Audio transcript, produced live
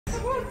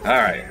All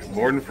right,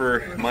 boarding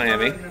for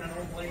Miami.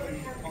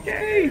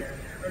 Yay!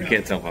 You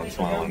can't tell if I'm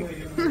smiling.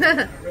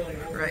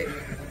 Right.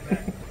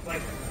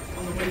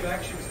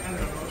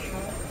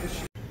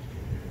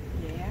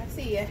 Yeah, I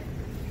see ya.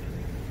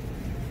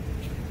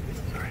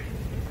 Sorry.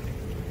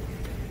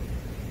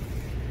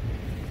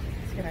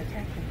 It's gonna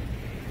attack him.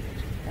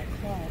 That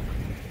claw.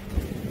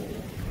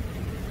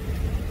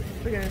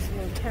 Look at this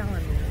little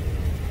talon there.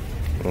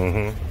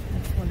 Mm-hmm.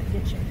 That's when it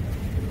gets you.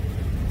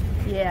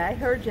 Yeah, I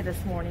heard you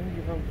this morning,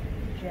 you little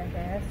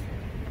jackass.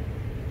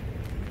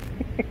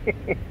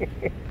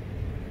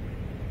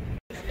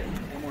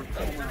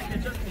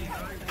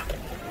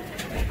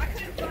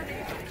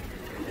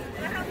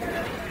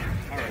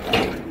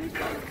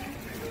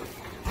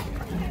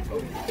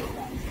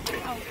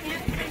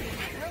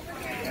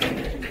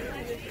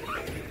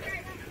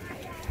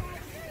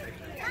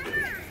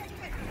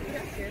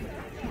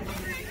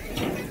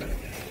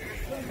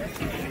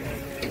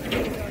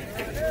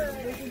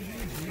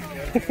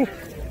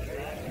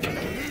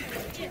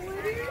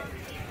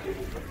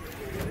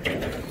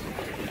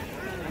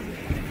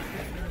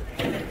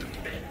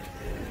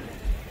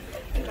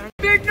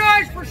 Big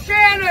noise for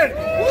Shannon!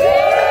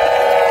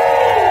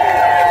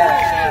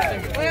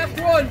 Last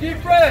one,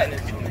 deep breath.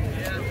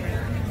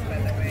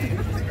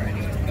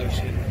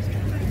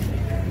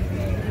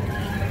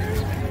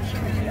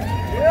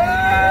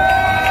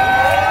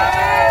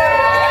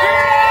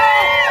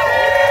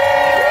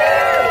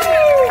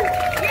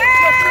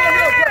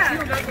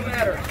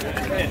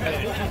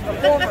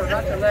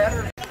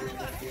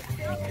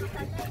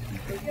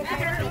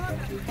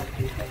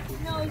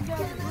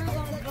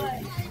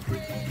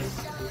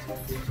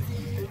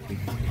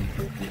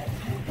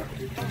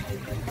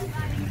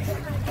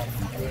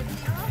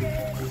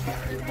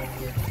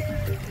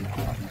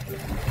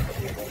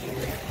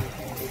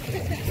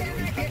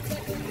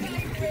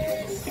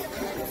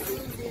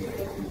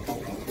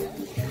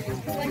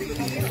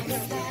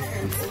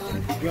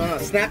 You want a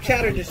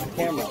Snapchat or just a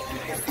camera?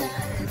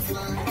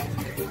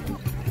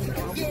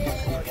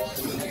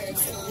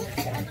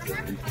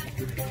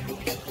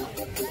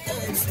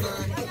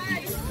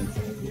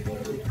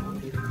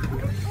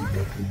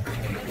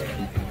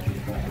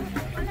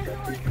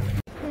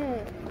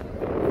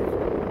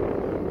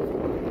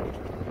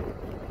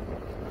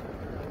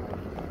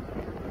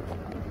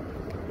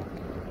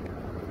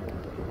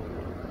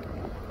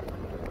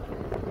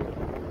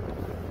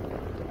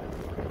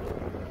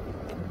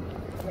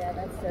 Yeah,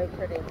 that's so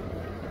pretty. Is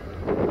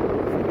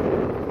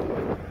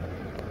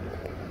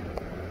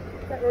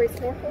that where we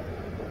snorkel?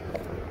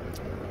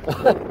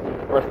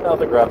 Where the hell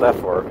to grab that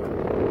for?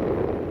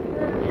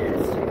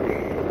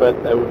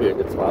 But that would be a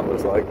good spot,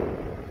 looks like.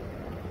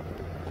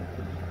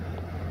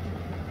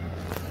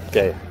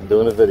 Okay, I'm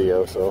doing a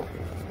video, so.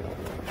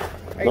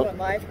 Are you going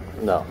live?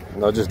 No,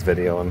 just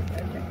videoing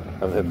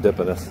of him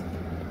dipping us.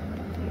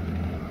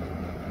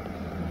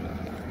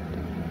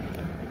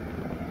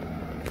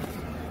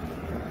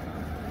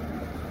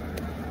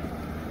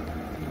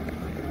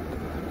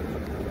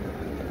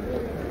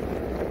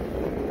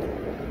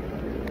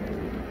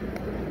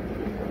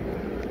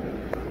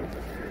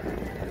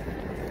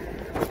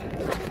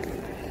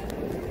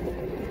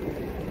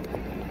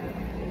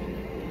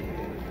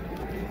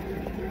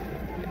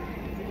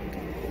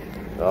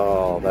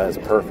 Oh, that is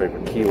perfect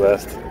with Key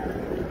West.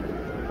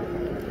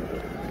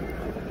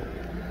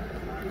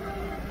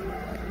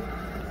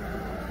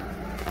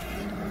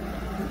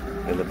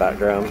 In the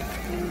background.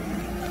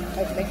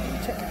 Okay.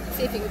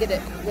 See if you can get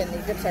it when he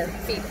dips our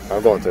feet.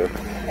 I'm going to.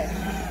 Okay.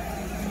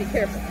 Be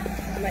careful.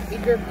 It might be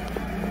jerky.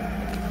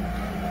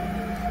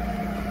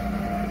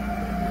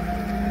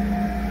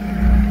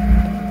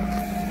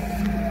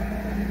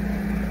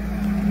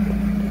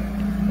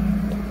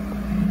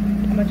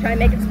 I'm going to try and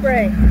make it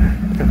spray.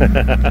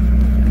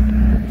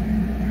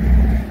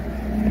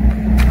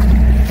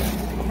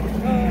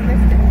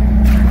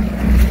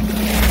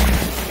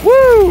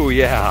 Woo!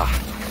 Yeah.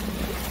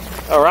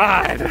 All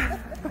right. Did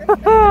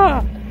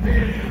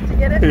you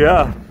get it?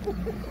 Yeah.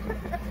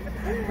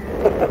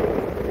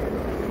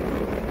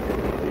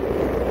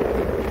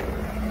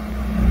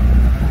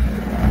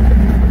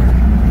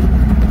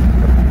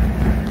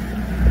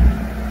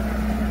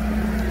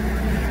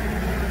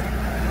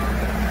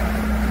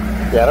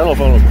 Yeah, I don't know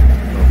if I'm.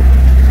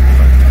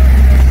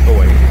 Oh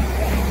wait.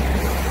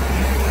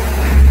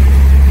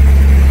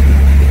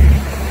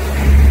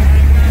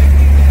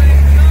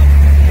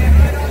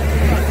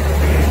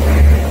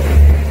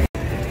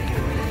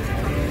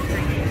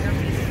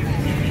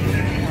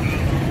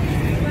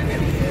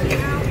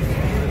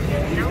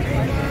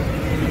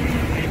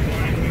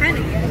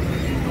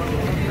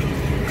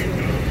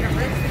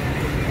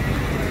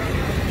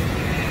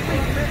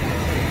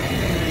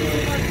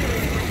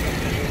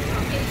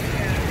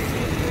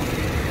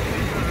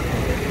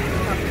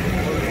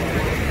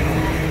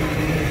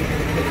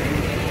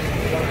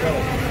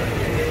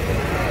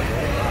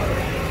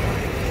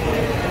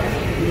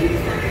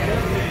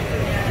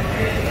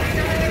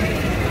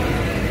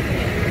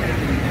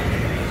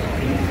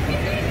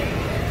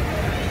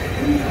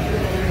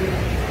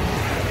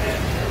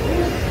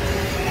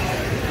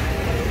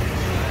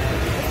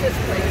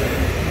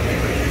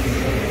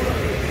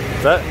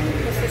 What's that?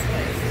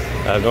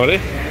 I have no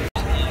idea.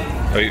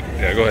 Oh,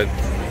 yeah, go ahead.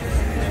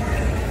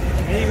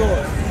 Here you go.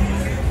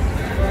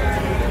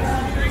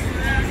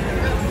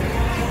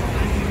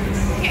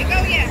 Can't go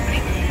yet.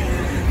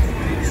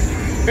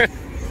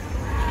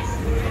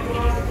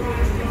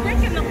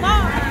 Breaking the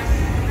law.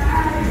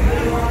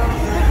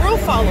 We're rule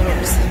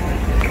followers.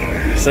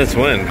 Since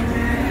when?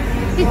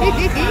 Since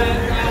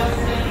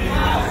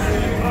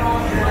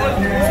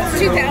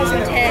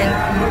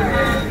 2010.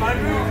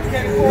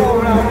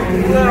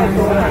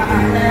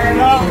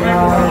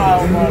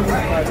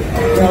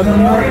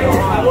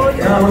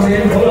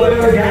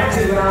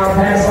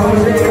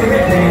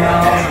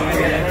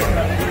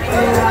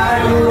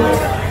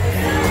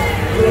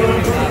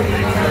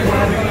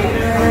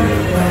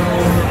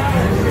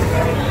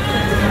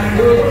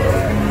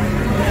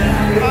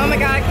 Oh my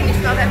God, can you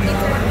smell that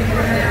pizza?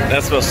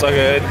 That smells so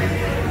good.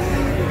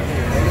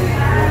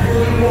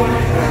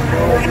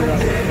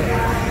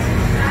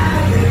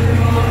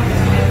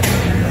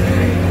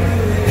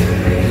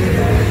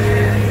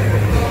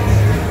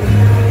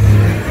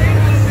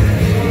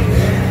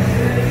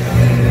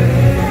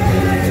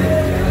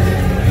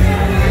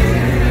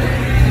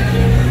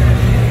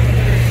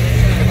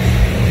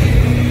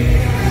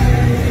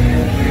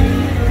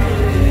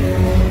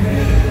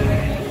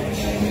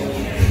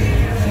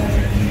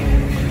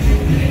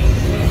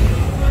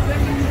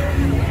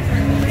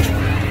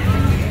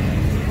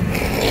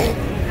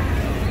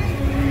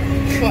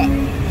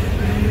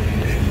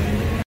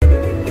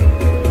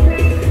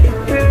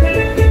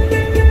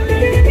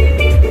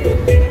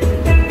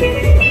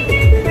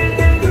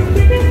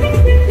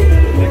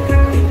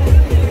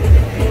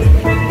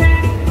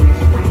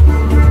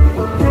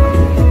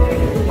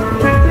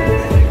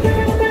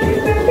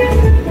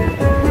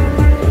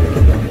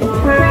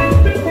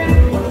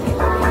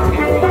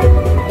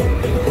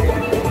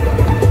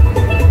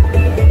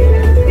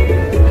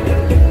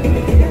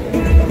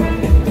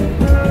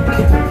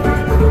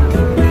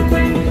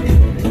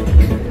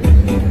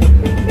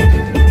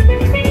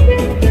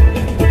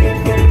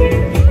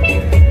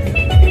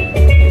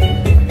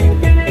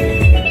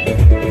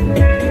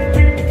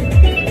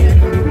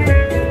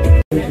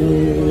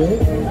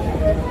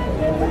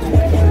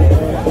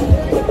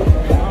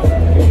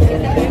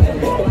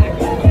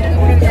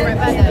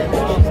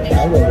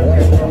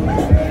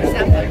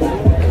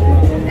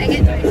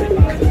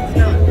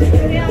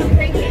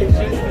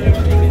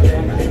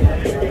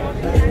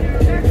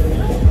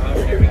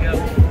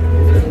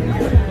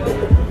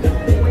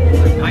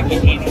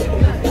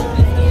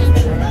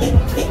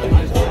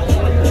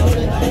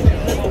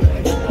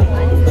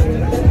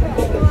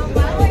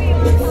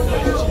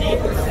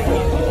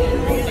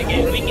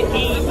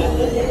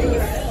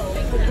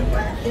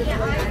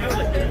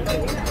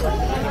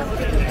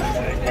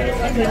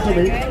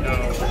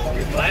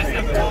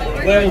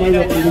 Well, my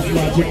God, this is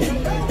magic.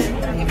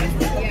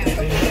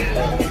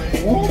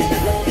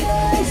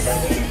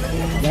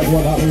 That's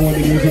what happens when the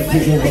music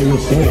takes over your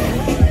soul.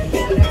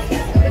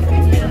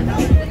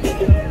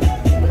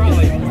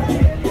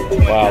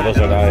 Wow, those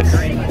are nice. Oh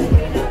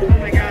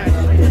my gosh.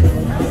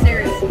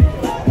 Seriously.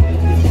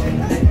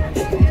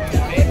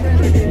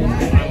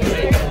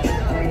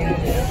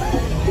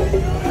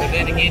 But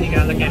then again, you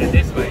gotta look at it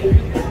this way.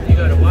 You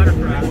go to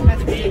waterfront,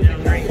 that's great. You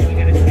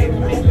gotta stay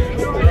with it.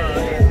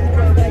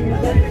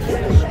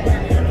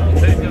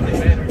 That's gonna be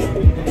better.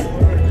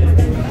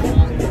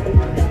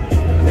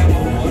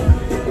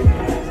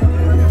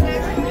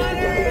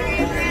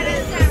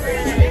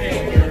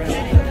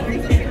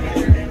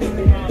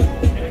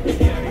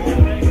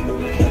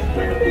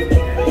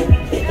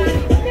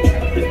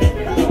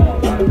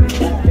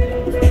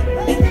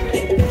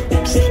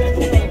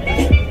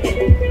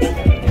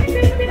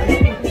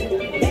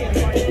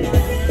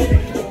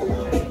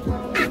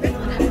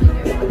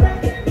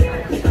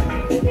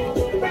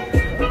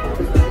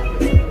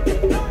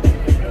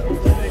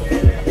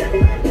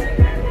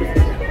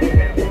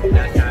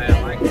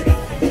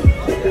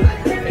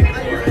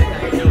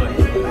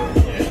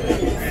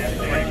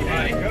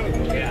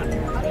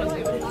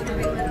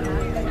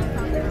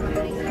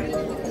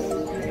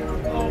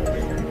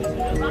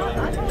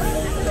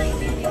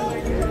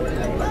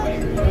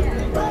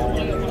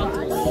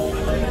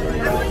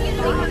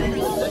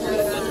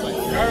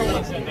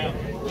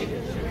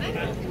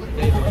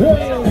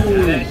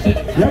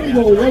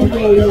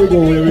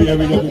 Here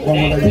we go. Come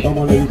on, let's go.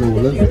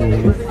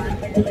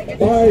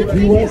 Alright,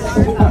 US.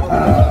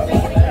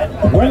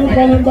 When we're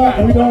coming back,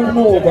 we don't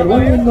know, but when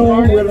we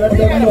know, we'll let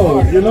them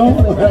know, you know?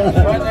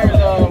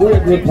 We're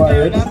good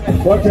pirates.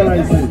 What can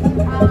I say?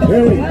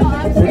 Hey,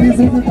 this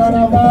is the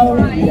carnival,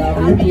 we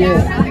have it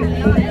here.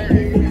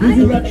 This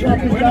is a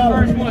tropical.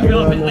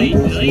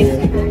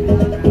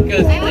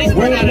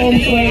 Welcome,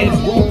 friends.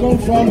 Welcome,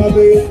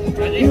 family.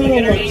 You know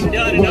what?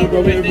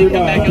 Welcome,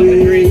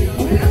 everybody.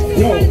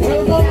 Yo,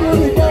 welcome to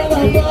the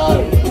carnival.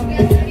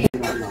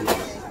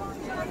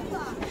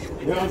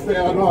 Yeah, I say I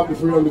don't have the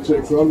free on the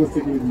check, so I'm just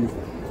taking it easy.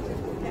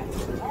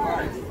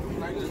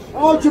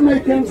 All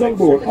Jamaicans on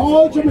board.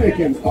 All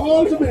Jamaicans.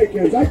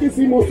 I can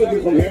see most of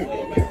you from here.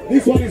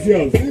 This one is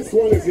yours. This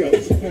one is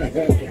yours.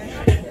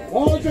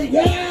 Oh,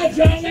 yeah,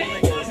 Johnny.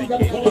 She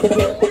got a call.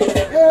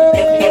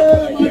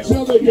 Hey, my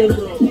children,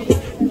 girl.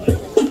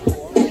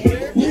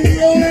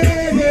 Yeah.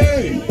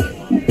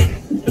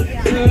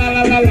 La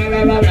la la la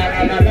la la la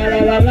la la la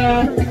la la.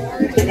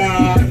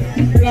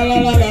 La la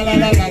la la la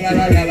la la la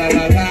la la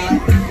la la.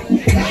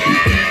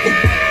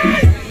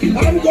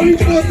 I'm going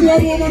to go to a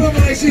woman over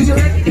there. She's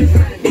ready.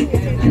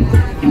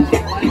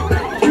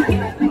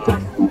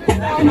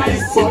 I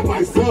saw it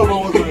myself. I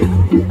was like,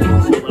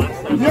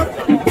 yep.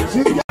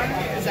 She's got.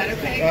 Is that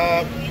okay?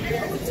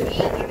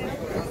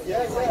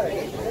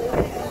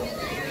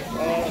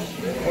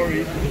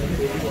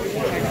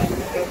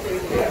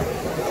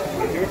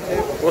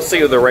 We'll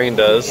see what the rain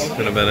does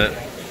in a minute.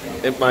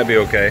 It might be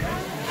okay.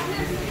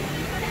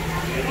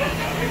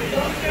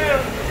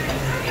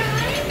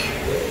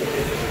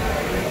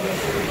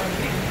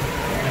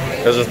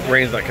 Because the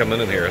rain's not coming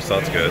in here, so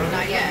that's good.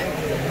 Not yet.